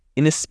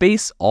In a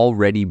space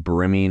already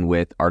brimming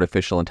with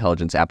artificial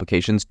intelligence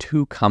applications,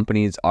 two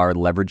companies are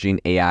leveraging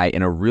AI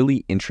in a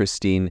really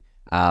interesting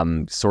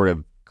sort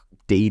of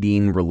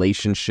dating,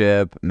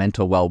 relationship,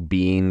 mental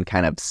well-being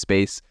kind of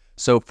space.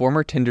 So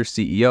former Tinder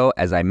CEO,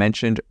 as I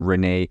mentioned,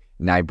 Renee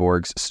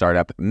Nyborg's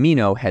startup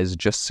Mino has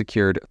just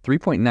secured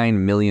 $3.9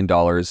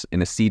 million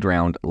in a seed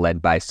round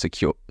led by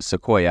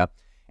Sequoia.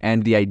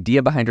 And the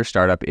idea behind her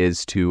startup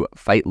is to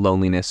fight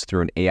loneliness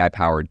through an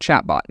AI-powered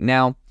chatbot.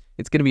 Now,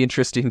 it's going to be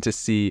interesting to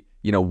see,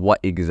 what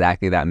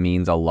exactly that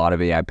means. A lot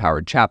of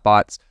AI-powered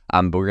chatbots,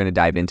 but we're going to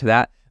dive into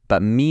that.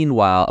 But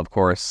meanwhile, of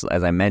course,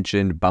 as I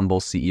mentioned, Bumble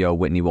CEO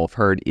Whitney Wolfe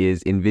Herd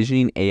is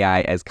envisioning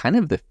AI as kind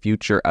of the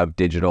future of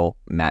digital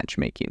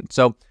matchmaking.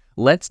 So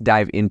let's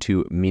dive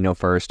into Mino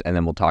first, and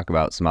then we'll talk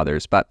about some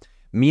others. But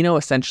Mino,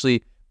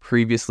 essentially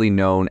previously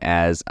known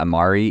as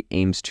Amari,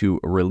 aims to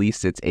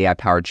release its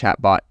AI-powered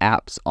chatbot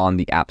apps on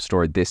the App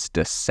Store this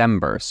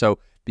December. So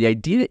the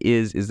idea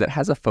is that it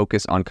has a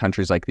focus on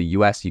countries like the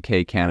US,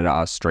 UK, Canada,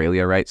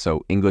 Australia, right?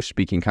 So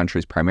English-speaking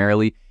countries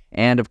primarily.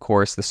 And of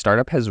course, the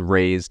startup has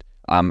raised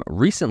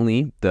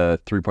recently the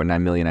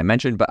 $3.9 million I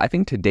mentioned, but I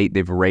think to date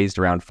they've raised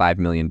around $5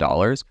 million.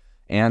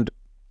 And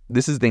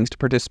this is thanks to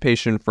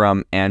participation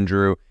from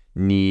Andrew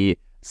Nee's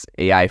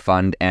AI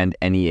Fund and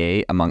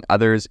NEA, among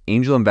others.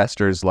 Angel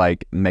investors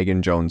like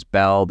Megan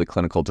Jones-Bell, the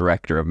clinical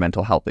director of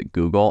mental health at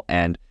Google,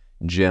 and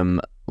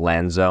Jim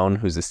Lanzone,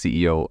 who's the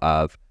CEO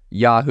of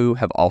Yahoo,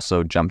 have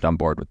also jumped on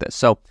board with this.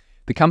 So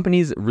the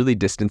company's really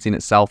distancing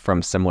itself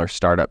from similar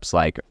startups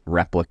like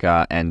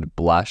Replica and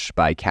Blush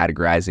by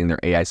categorizing their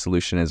AI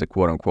solution as a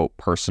quote-unquote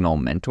personal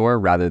mentor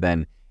rather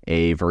than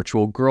a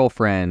virtual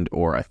girlfriend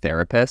or a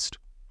therapist.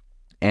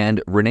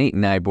 And Renee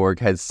Nyborg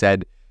has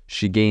said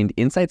she gained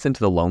insights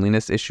into the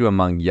loneliness issue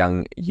among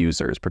young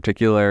users,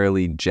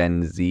 particularly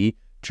Gen Z,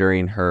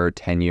 during her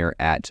tenure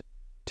at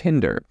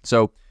Tinder.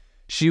 So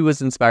she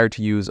was inspired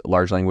to use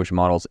large language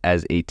models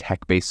as a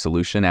tech-based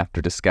solution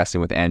after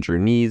discussing with Andrew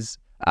Nee's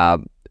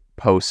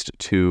post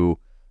to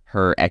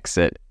her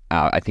exit,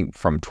 I think,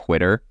 from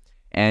Twitter.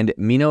 And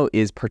Mino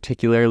is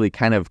particularly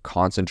kind of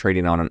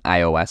concentrating on an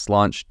iOS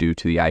launch due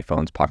to the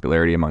iPhone's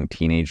popularity among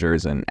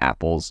teenagers and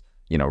Apple's,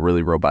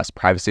 really robust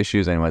privacy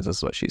issues. Anyways, this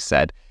is what she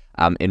said.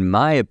 In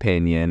my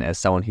opinion, as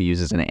someone who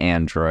uses an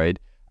Android,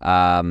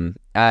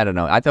 I don't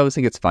know. I always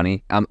think it's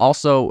funny.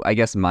 Also, I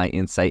guess my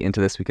insight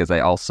into this, because I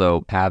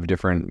also have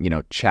different,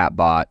 chat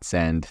bots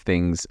and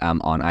things on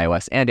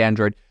iOS and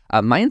Android.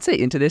 My insight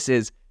into this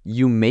is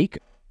you make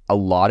a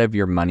lot of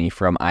your money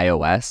from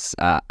iOS.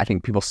 I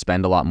think people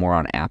spend a lot more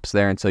on apps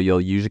there. And so you'll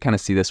usually kind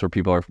of see this where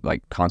people are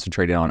like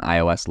concentrated on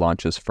iOS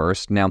launches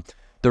first. Now,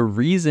 the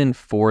reason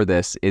for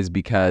this is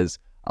because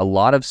a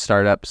lot of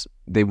startups,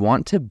 they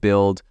want to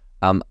build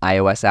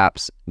iOS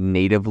apps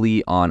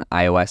natively on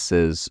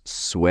iOS's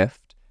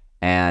Swift,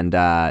 and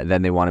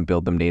then they want to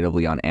build them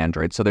natively on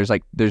Android. So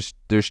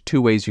there's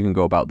two ways you can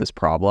go about this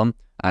problem,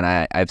 and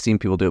I've seen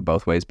people do it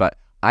both ways. But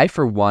I,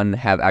 for one,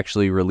 have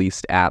actually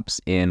released apps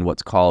in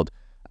what's called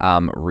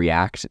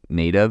React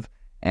Native,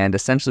 and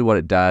essentially what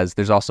it does,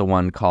 there's also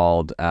one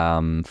called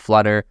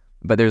Flutter,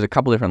 but there's a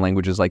couple different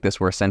languages like this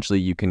where essentially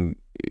you can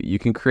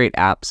create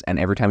apps, and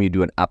every time you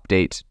do an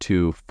update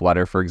to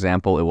Flutter, for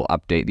example, it will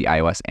update the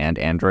iOS and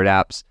Android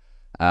apps.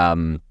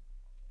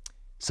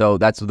 So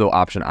that's the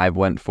option I've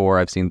went for.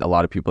 I've seen a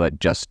lot of people that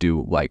just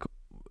do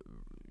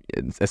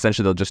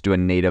essentially they'll just do a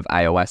native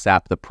iOS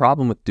app. The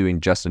problem with doing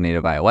just a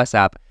native iOS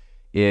app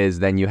is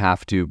then you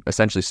have to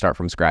essentially start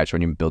from scratch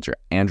when you build your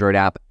Android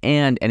app.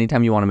 And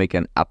anytime you want to make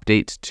an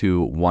update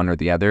to one or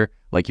the other,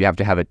 you have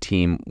to have a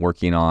team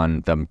working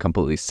on them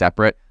completely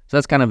separate. So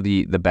that's kind of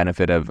the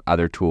benefit of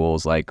other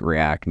tools like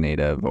React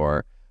Native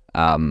or,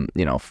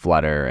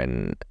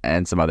 Flutter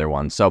and some other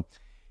ones. So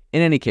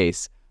in any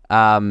case,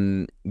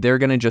 they're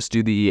going to just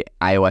do the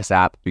iOS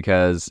app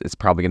because it's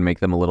probably going to make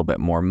them a little bit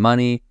more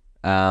money.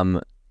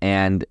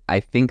 And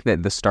I think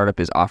that the startup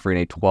is offering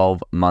a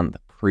 12-month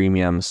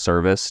premium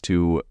service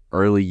to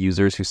early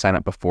users who sign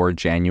up before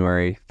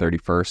January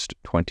 31st,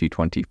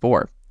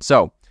 2024.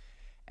 So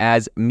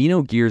as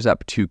Mino gears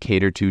up to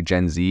cater to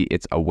Gen Z,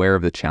 it's aware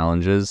of the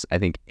challenges. I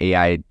think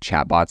AI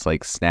chatbots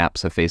like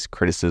Snaps have faced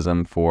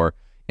criticism for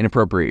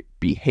inappropriate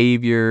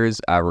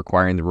behaviors,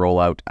 requiring the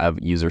rollout of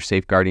user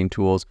safeguarding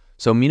tools.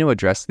 So Mino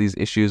addressed these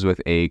issues with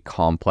a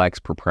complex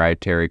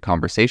proprietary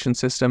conversation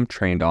system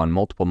trained on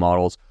multiple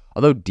models.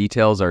 Although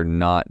details are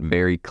not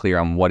very clear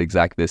on what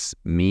exactly this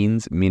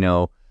means,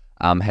 Mino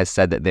has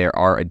said that there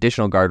are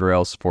additional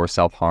guardrails for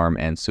self-harm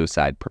and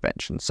suicide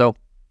prevention. So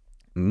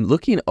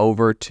looking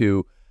over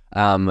to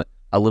a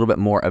little bit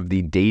more of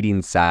the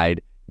dating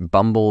side,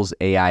 Bumble's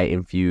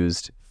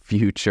AI-infused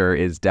future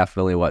is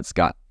definitely what's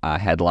got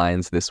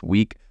headlines this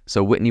week.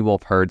 So Whitney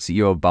Wolfe Herd,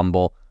 CEO of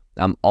Bumble,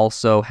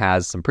 also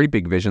has some pretty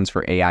big visions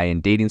for AI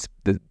in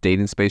the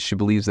dating space. She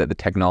believes that the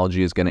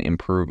technology is going to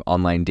improve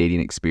online dating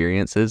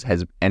experiences,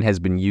 has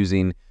been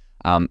using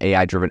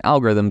AI-driven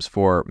algorithms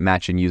for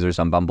matching users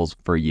on Bumbles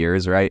for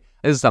years, right?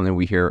 This is something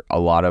we hear a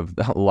lot of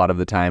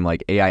the time.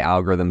 Like AI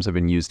algorithms have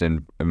been used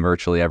in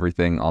virtually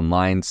everything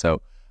online.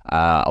 So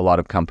A lot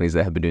of companies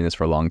that have been doing this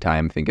for a long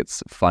time think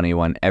it's funny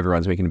when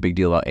everyone's making a big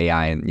deal about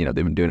AI and, they've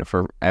been doing it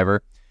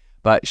forever.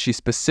 But she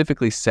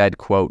specifically said,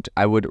 quote,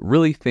 I would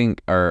really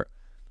think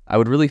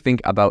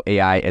about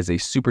AI as a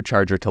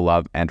supercharger to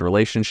love and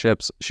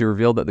relationships. She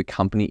revealed that the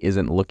company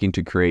isn't looking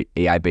to create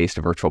AI-based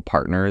virtual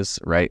partners,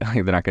 right?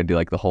 They're not going to do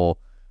like the whole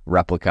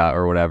replica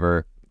or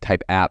whatever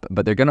type app,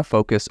 but they're going to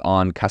focus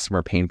on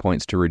customer pain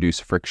points to reduce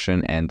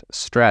friction and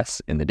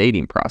stress in the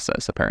dating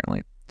process,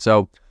 apparently.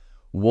 So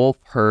Wolf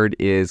Herd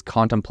is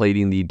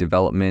contemplating the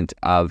development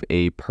of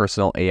a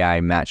personal AI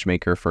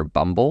matchmaker for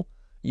Bumble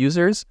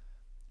users.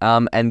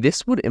 And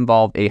this would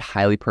involve a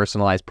highly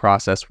personalized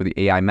process where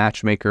the AI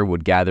matchmaker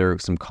would gather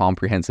some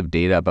comprehensive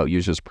data about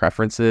users'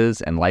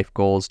 preferences and life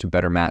goals to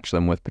better match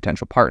them with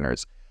potential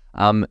partners.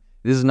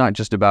 This is not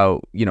just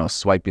about,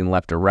 swiping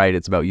left or right.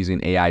 It's about using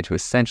AI to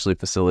essentially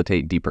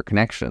facilitate deeper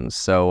connections.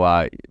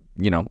 So,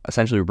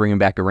 essentially we're bringing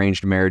back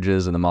arranged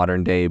marriages in the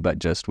modern day, but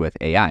just with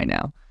AI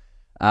now.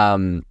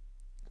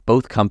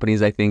 Both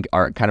companies, I think,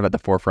 are kind of at the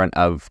forefront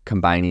of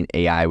combining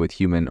AI with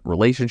human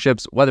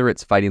relationships, whether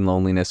it's fighting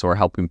loneliness or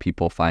helping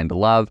people find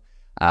love.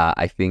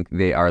 I think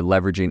they are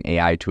leveraging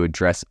AI to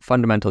address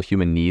fundamental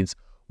human needs.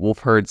 Wolf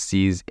Herd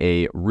sees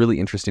a really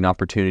interesting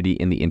opportunity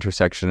in the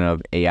intersection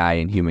of AI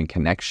and human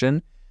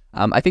connection.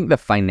 I think the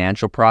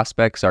financial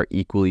prospects are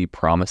equally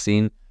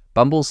promising.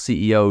 Bumble's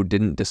CEO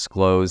didn't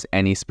disclose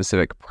any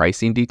specific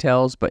pricing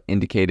details, but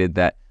indicated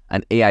that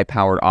an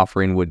AI-powered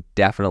offering would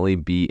definitely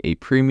be a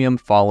premium,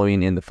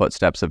 following in the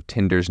footsteps of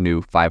Tinder's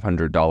new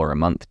 $500 a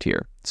month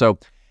tier. So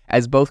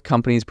as both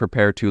companies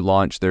prepare to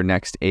launch their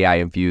next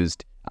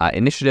AI-infused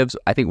initiatives,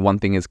 I think one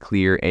thing is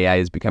clear: AI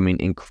is becoming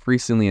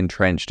increasingly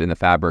entrenched in the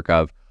fabric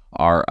of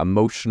our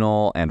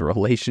emotional and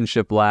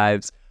relationship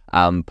lives,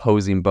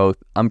 posing both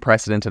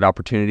unprecedented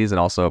opportunities and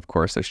also, of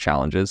course, there's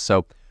challenges.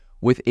 So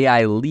with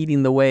AI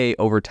leading the way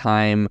over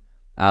time,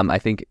 I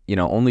think,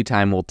 only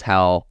time will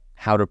tell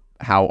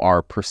how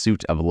our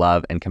pursuit of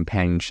love and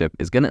companionship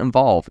is going to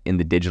evolve in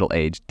the digital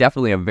age.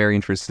 Definitely a very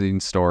interesting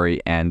story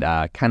and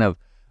kind of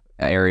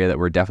an area that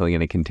we're definitely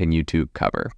going to continue to cover.